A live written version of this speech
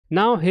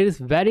Now here is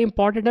very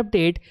important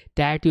update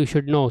that you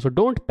should know. So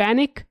don't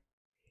panic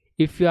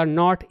if you are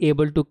not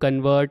able to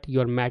convert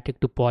your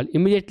MATIC to POL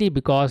immediately,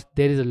 because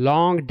there is a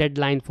long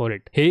deadline for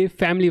it. Hey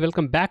family,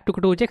 welcome back to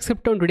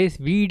KatochXcrypto. In today's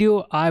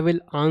video, I will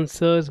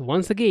answer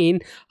once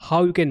again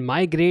how you can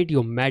migrate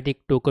your MATIC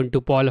token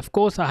to POL. Of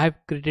course, I have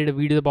created a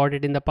video about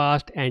it in the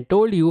past and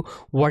told you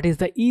what is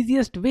the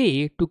easiest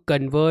way to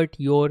convert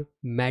your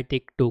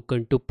MATIC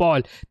token to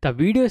POL. The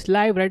video is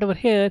live right over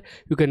here.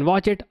 You can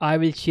watch it. I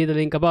will share the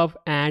link above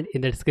and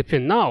in the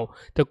description. Now,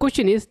 the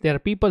question is, there are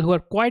people who are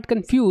quite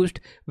confused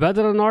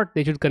whether or not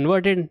they should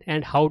convert it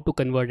and how to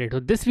convert it. So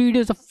this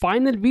video is the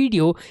final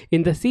video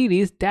in the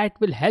series that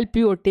will help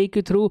you or take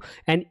you through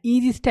an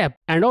easy step.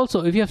 And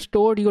also, if you have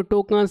stored your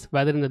tokens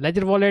whether in the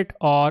Ledger wallet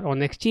or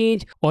on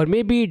exchange or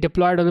maybe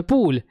deployed on the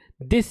pool,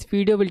 this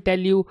video will tell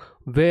you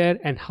where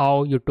and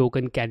how your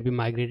token can be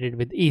migrated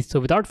with ease. So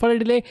without further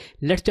delay,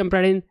 let's jump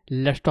right in.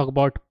 Let's talk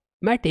about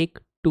MATIC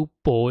to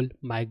POL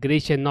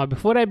migration. Now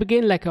before I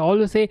begin, like I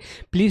always say,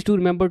 please do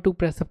remember to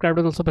press subscribe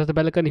and also press the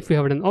bell icon if you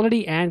haven't done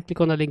already, and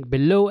click on the link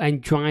below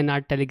and join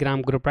our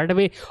Telegram group right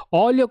away.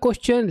 All your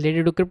questions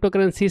related to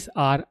cryptocurrencies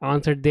are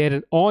answered there,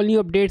 and all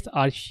new updates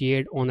are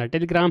shared on our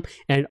Telegram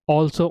and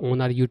also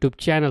on our YouTube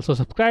channel. So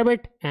subscribe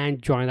it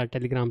and join our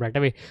Telegram right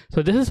away.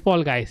 So this is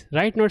POL, guys.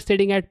 Right now it's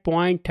trading at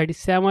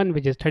 0.37,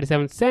 which is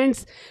 37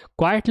 cents.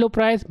 Quite low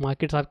price,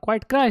 markets are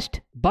quite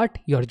crushed, but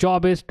your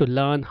job is to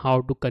learn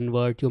how to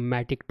convert your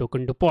MATIC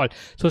token to POL.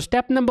 So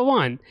step number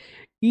one,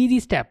 easy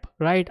step,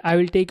 right? I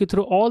will take you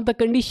through all the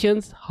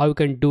conditions how you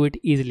can do it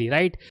easily,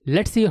 right?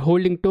 Let's say you're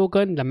holding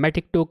token, the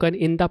MATIC token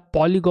in the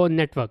Polygon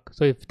network.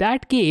 So if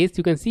that case,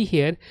 you can see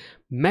here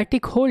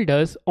MATIC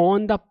holders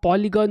on the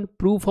Polygon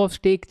proof of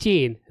stake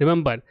chain.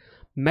 Remember,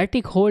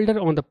 MATIC holder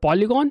on the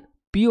Polygon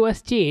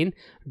POS chain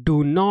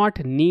do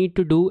not need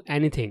to do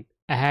anything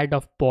ahead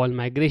of POL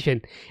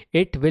migration.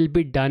 It will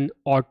be done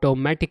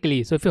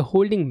automatically. So if you're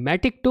holding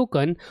MATIC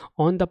token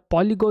on the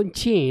Polygon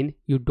chain,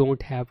 you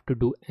don't have to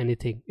do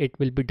anything. It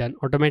will be done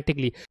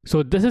automatically.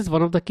 So this is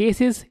one of the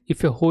cases.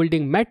 If you're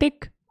holding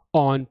MATIC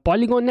on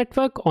Polygon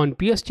network on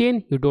POS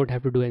chain, you don't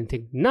have to do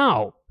anything.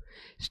 Now,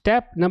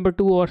 step number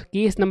two or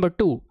case number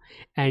two,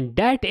 and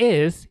that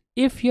is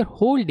if you're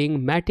holding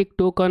MATIC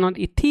token on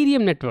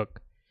Ethereum network,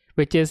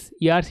 which is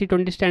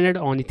ERC20 standard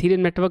on Ethereum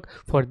network.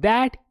 For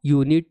that,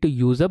 you need to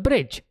use a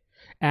bridge,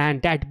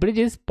 and that bridge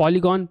is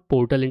Polygon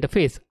portal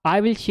interface. I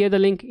will share the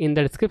link in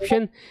the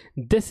description.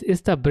 This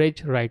is the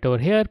bridge right over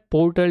here,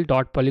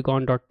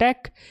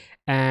 portal.polygon.tech.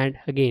 And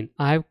again,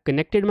 I have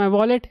connected my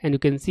wallet and you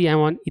can see I'm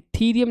on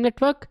Ethereum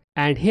network,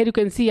 and here you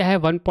can see I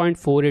have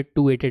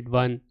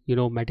 1.482881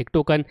 MATIC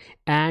token,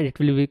 and it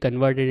will be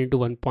converted into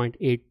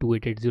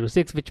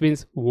 1.828806, which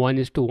means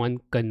 1:1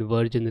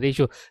 conversion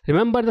ratio.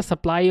 Remember, the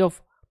supply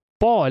of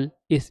POL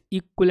is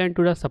equivalent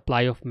to the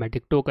supply of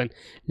MATIC token.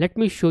 Let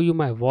me show you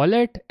my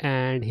wallet,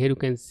 and here you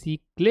can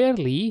see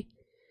clearly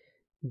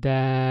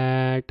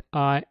that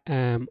I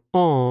am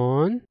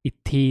on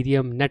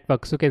Ethereum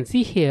network. So you can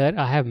see here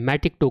I have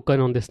MATIC token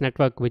on this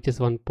network, which is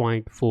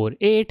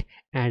 1.48,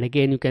 and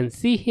again you can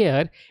see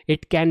here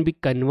it can be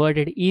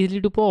converted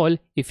easily to POL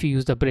if you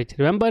use the bridge.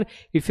 Remember,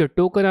 if your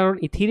token are on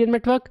Ethereum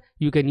network,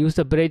 you can use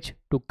the bridge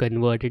to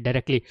convert it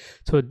directly.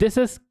 So this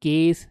is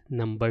case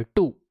number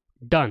two.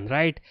 Done,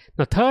 right?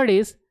 Now third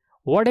is,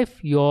 what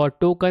if your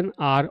token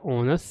are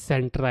on a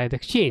centralized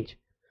exchange?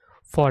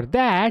 For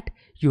that,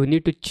 you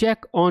need to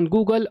check on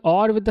Google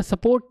or with the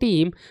support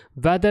team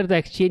whether the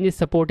exchange is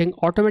supporting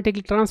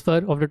automatic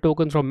transfer of the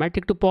tokens from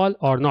MATIC to POL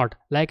or not.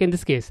 Like in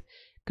this case,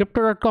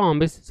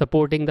 crypto.com is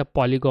supporting the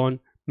Polygon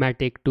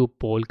MATIC to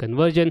POL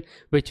conversion,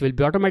 which will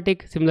be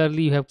automatic.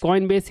 Similarly, you have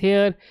Coinbase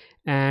here,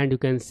 and you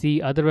can see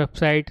other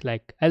websites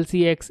like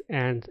LCX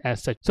and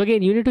as such. So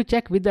again, you need to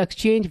check with the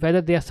exchange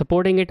whether they are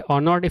supporting it or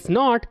not. If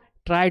not,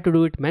 try to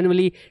do it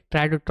manually.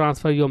 Try to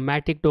transfer your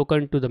MATIC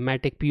token to the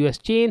MATIC POS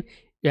chain.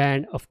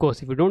 And of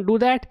course, if you don't do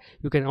that,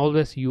 you can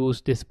always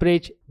use this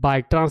bridge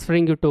by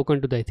transferring your token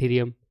to the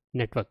Ethereum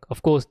network.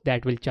 Of course,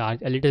 that will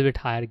charge a little bit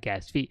higher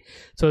gas fee.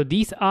 So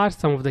these are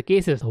some of the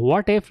cases.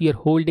 What if you're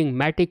holding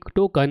MATIC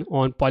token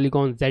on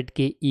Polygon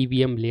ZK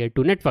EVM layer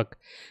 2 network?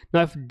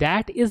 Now if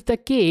that is the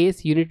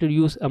case, you need to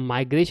use a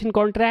migration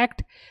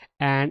contract,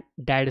 and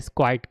that is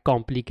quite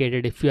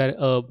complicated. If you are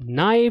a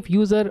naive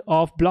user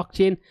of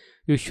blockchain,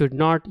 you should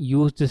not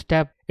use this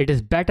step. It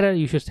is better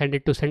you should send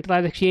it to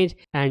centralized exchange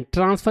and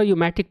transfer your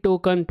MATIC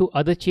token to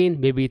other chain,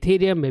 maybe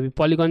Ethereum, maybe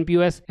Polygon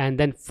POS, and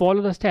then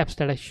follow the steps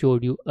that I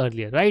showed you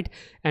earlier, right?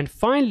 And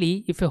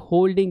finally, if you're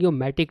holding your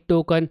MATIC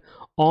token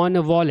on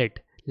a wallet,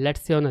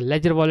 let's say on a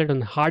Ledger wallet,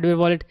 on a hardware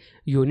wallet,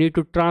 you need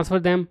to transfer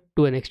them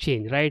to an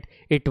exchange, right?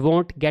 It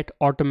won't get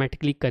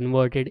automatically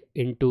converted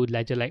into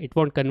Ledger. Like it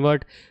won't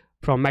convert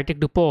from MATIC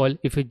to POL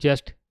if you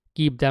just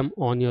keep them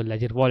on your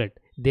Ledger wallet.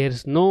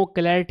 There's no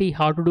clarity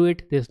how to do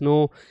it. There's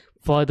no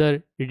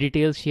further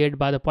details shared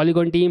by the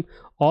Polygon team.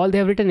 All they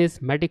have written is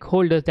MATIC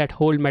holders that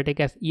hold MATIC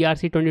as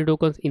ERC20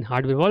 tokens in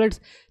hardware wallets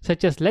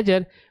such as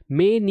Ledger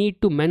may need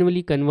to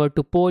manually convert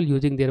to POL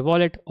using their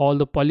wallet,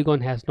 although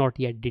Polygon has not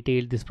yet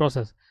detailed this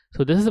process.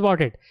 So this is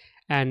about it.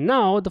 And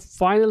now the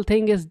final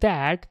thing is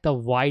that the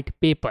white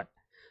paper.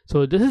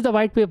 So this is the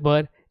white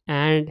paper,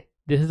 and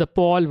this is the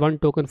POL, one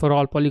token for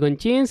all polygon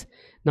chains.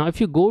 Now if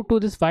you go to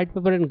this white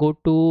paper and go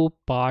to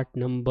part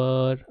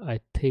number, I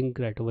think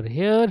right over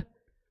here,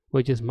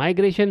 which is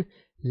migration,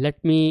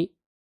 let me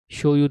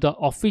show you the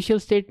official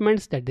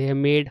statements that they have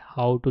made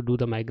how to do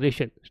the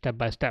migration step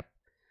by step.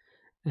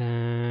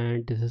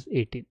 And this is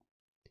 18.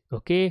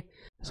 Okay,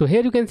 so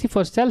here you can see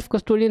for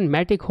self-custodian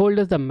MATIC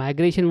holders, the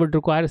migration would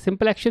require a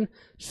simple action: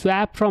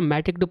 swap from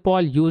MATIC to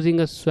POL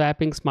using a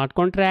swapping smart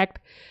contract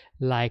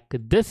like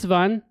this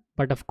one.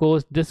 But of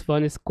course this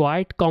one is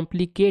quite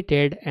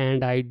complicated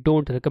and I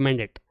don't recommend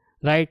it,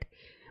 right?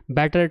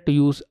 Better to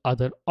use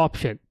other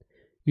option.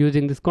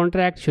 Using this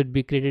contract should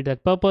be created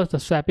that purpose. The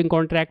swapping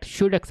contract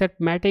should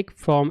accept MATIC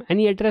from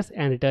any address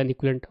and return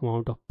equivalent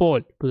amount of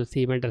POL to the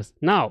same address.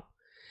 Now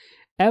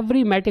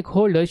every MATIC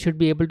holder should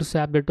be able to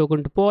swap their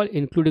token to POL,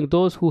 including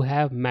those who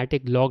have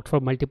MATIC logged for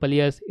multiple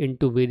years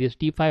into various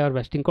DeFi or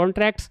vesting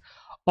contracts,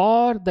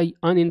 or the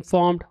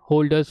uninformed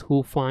holders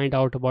who find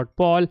out about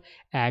POL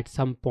at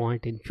some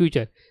point in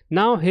future.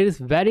 Now here is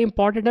very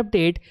important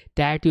update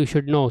that you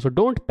should know. So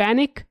don't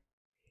panic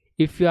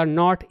if you are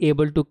not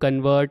able to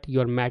convert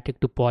your MATIC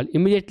to POL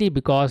immediately,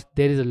 because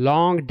there is a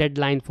long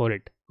deadline for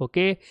it.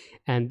 Okay,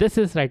 and this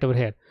is right over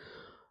here.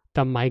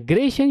 The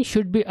migration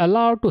should be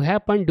allowed to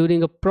happen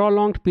during a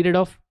prolonged period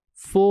of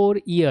 4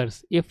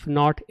 years, if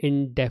not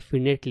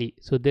indefinitely.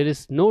 So there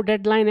is no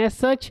deadline as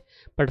such,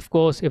 but of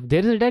course if there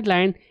is a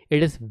deadline,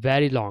 it is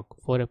very long,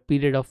 for a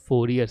period of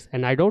 4 years,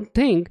 and I don't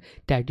think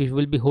that you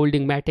will be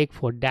holding MATIC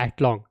for that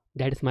long.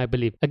 That is my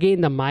belief.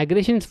 Again, the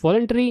migration is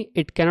voluntary,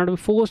 it cannot be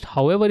forced.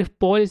 However, if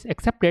POL is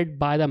accepted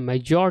by the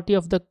majority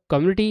of the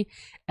community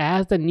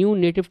as the new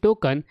native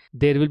token,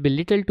 there will be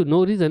little to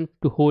no reason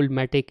to hold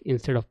MATIC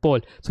instead of POL.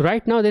 So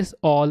right now there's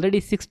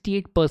already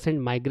 68%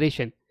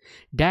 migration.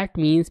 That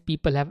means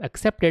people have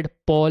accepted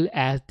POL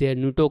as their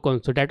new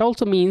token. So that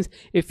also means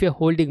if you're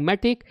holding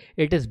MATIC,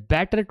 it is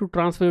better to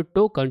transfer your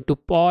token to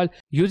POL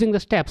using the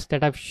steps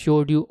that I've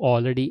showed you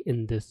already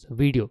in this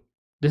video.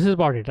 This is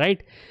about it,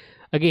 right?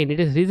 Again, it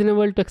is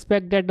reasonable to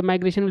expect that the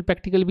migration will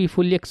practically be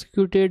fully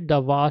executed.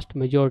 The vast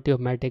majority of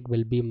MATIC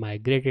will be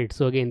migrated.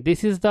 So again,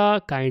 this is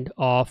the kind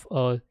of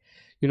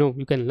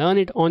you can learn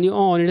it on your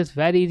own. It is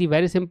very easy,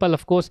 very simple.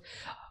 Of course,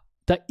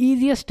 the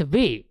easiest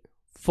way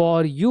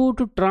for you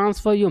to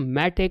transfer your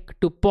MATIC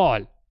to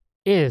POL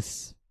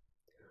is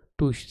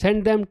to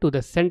send them to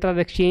the central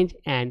exchange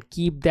and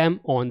keep them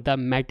on the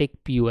MATIC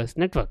POS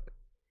network.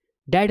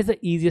 That is the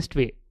easiest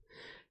way.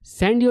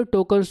 Send your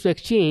tokens to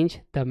exchange,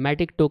 the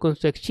MATIC tokens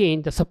to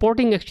exchange, the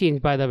supporting exchange,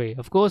 by the way.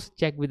 Of course,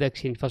 check with the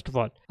exchange first of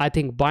all. I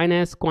think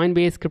Binance,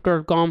 Coinbase,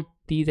 Crypto.com,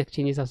 these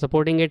exchanges are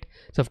supporting it.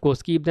 So of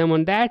course, keep them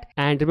on that.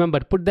 And remember,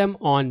 put them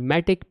on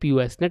MATIC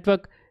POS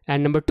network.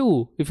 And number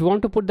two, if you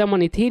want to put them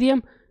on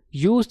Ethereum,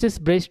 use this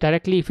bridge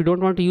directly. If you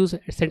don't want to use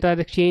central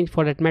exchange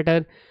for that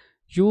matter,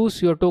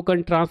 use your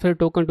token, transfer your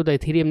token to the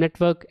Ethereum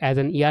network as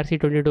an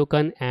ERC20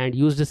 token and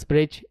use this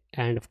bridge,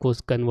 and of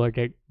course convert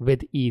it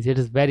with ease. It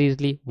is very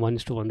easily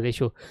 1:1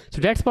 ratio.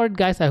 So that's about it,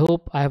 guys. I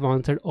hope I have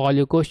answered all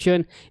your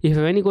questions. If you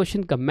have any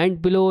question,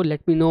 comment below,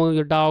 let me know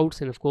your doubts,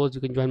 and of course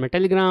you can join my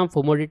Telegram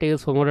for more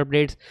details, for more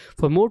updates,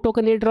 for more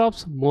token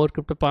airdrops, more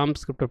crypto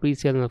pumps, crypto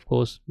pre-sales, and of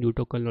course new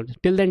token launches.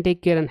 Till then,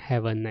 take care and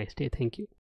have a nice day. Thank you.